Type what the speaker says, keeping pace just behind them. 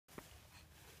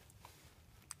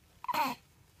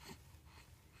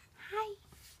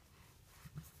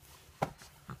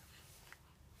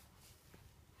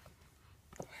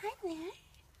there.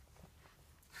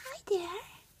 Hi there.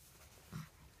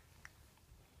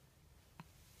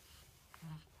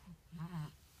 What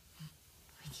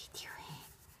are you doing?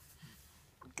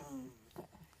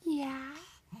 Yeah?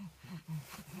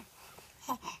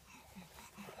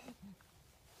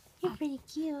 You're pretty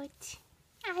cute.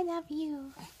 I love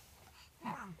you.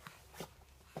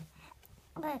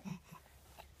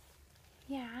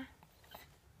 Yeah.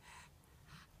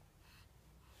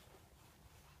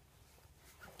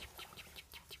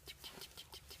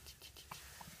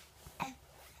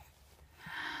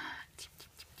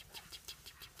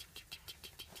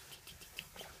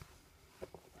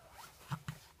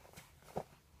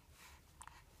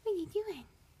 What are you doing?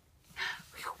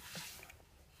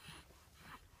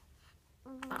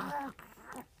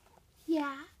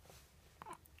 Yeah.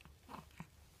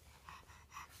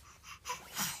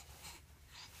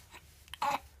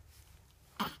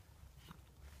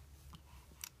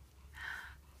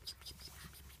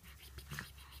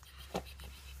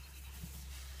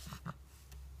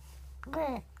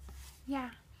 Yeah.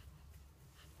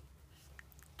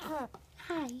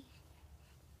 Hi.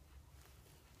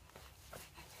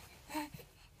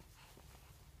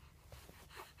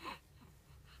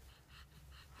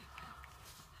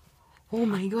 Oh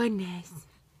my goodness.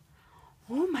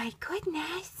 Oh my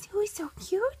goodness. Who's so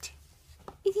cute?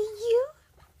 Is it you?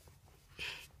 Is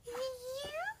it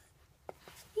you?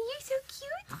 Are you so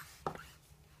cute?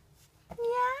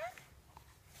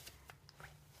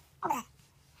 Yeah?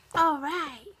 All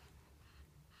right.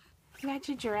 You got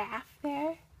your giraffe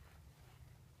there?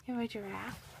 You have a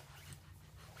giraffe?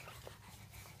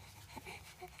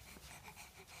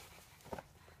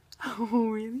 Oh,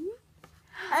 really?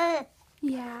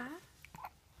 Yeah?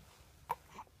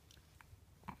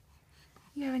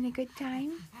 You having a good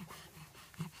time?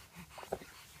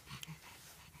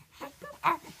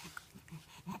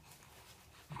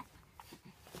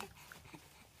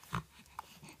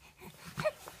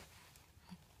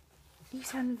 You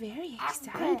sound very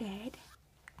excited.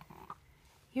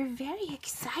 You're very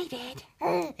excited.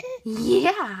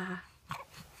 Yeah.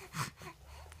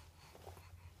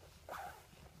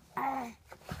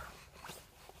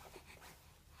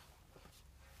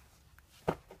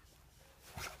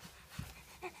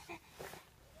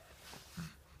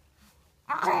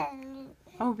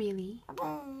 Oh, really?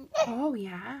 Oh,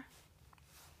 yeah.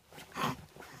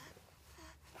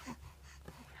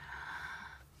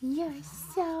 You're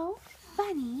so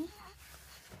funny.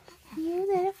 You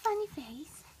little funny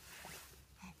face.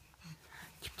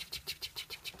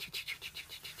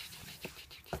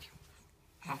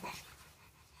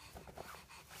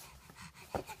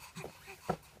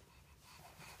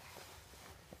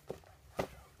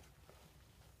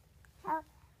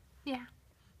 Yeah.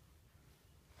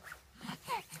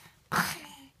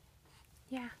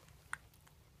 Yeah.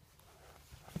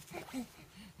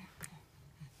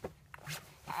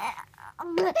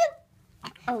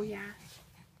 Oh, yeah.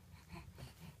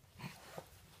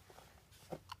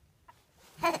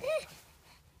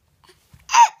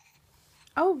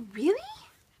 Oh, really?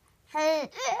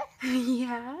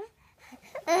 Yeah.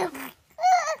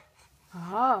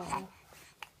 Oh.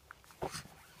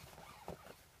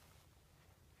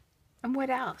 And what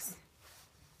else?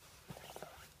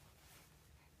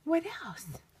 What else?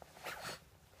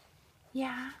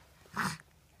 Yeah.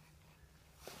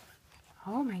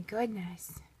 Oh my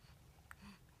goodness.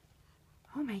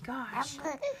 Oh my gosh.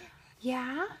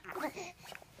 Yeah?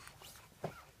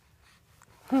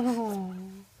 Oh.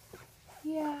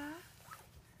 Yeah.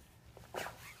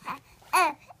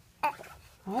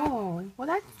 Oh, well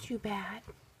that's too bad.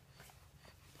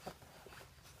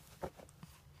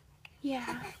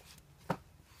 Yeah.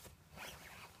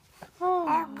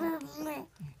 Oh.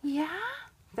 Yeah?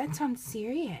 That sounds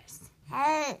serious.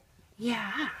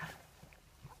 Yeah.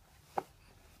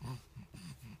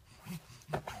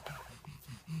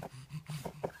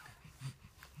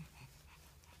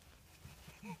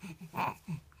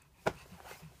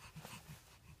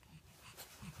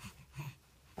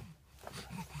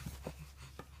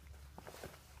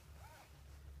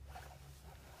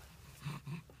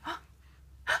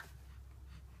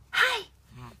 Hi.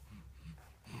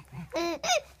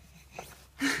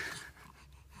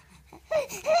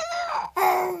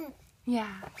 Yeah.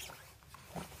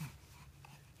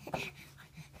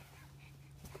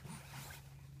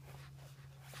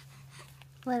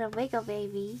 Little wiggle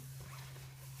baby.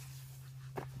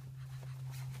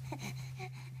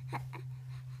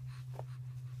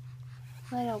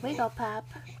 Little wiggle pup.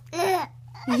 Yeah.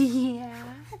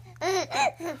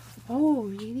 Oh,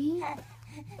 really?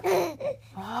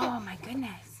 Oh my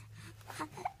goodness.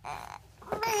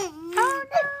 Oh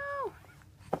no!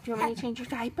 you want me to change your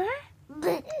diaper?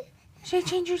 Should I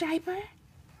change your diaper?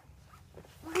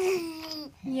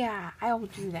 Yeah, I'll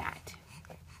do that.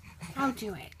 I'll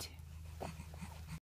do it.